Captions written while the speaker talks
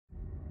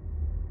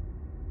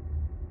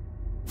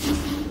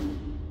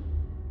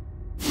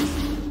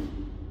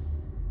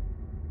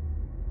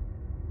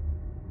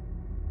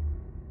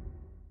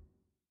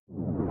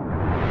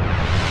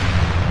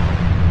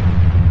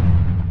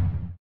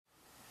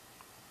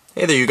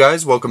Hey there you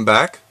guys, welcome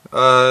back.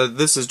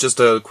 This is just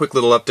a quick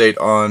little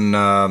update on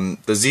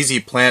the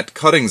ZZ plant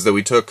cuttings that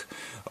we took,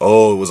 it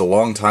was a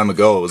long time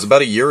ago. It was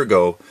about a year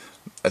ago.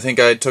 I think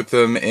I took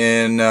them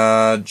in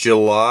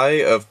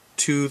July of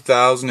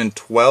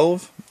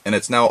 2012, and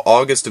it's now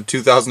August of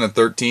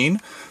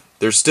 2013.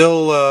 They're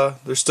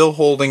still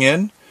holding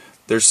in.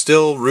 They're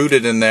still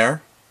rooted in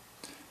there.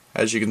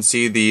 As you can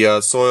see,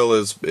 the soil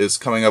is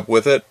coming up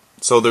with it.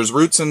 So there's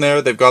roots in there.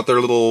 They've got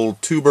their little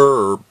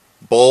tuber or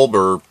bulb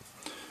or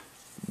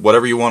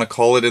whatever you want to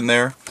call it in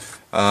there.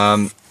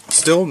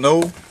 Still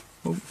no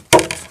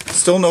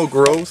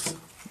growth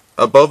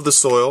above the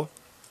soil.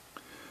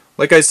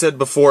 Like I said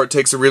before, it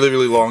takes a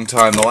really long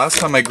time. The last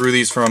time I grew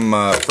these from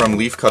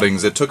leaf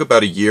cuttings, it took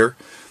about a year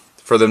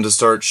for them to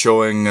start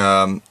showing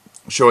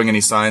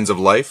any signs of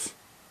life.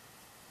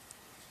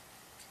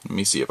 Let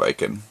me see if I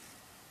can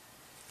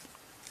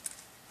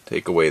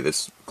take away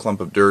this clump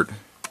of dirt.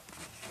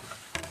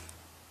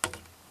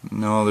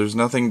 No, there's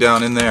nothing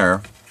down in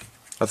there.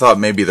 I thought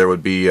maybe there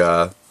would be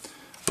a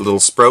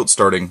little sprout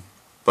starting,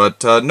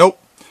 but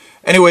nope.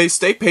 Anyway,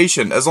 stay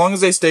patient. As long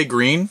as they stay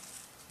green,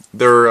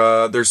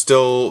 they're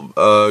still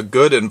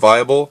good and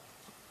viable.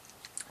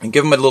 And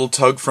give them a little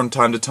tug from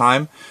time to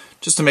time,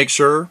 just to make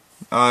sure,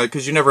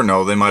 because you never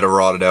know, they might have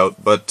rotted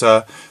out. But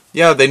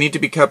yeah, they need to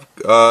be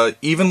kept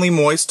evenly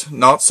moist,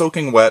 not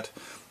soaking wet.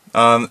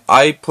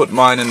 I put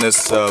mine in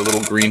this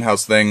little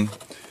greenhouse thing.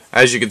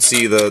 As you can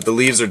see, the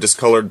leaves are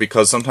discolored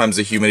because sometimes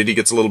the humidity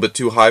gets a little bit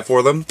too high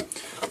for them.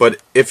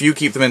 But if you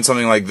keep them in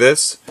something like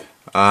this,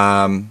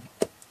 I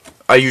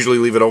usually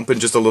leave it open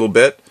just a little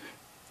bit,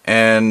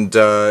 and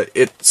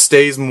it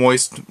stays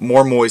moist,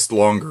 more moist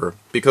longer.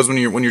 Because when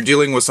you're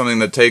dealing with something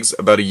that takes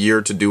about a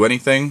year to do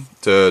anything,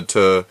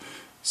 to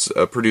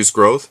produce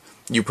growth,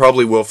 you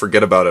probably will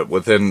forget about it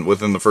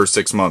within the first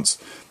 6 months.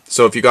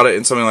 So if you got it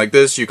in something like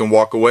this, you can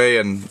walk away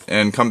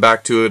and come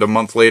back to it a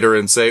month later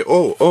and say,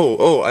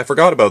 oh, I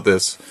forgot about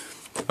this.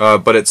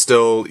 But it's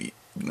still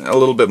a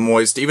little bit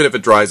moist. Even if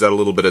it dries out a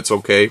little bit, it's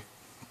okay.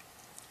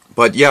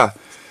 But yeah,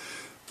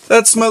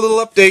 that's my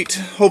little update.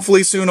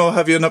 Hopefully soon I'll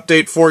have an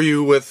update for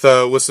you with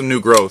some new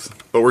growth.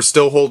 But we're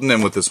still holding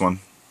in with this one.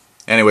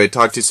 Anyway,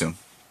 talk to you soon.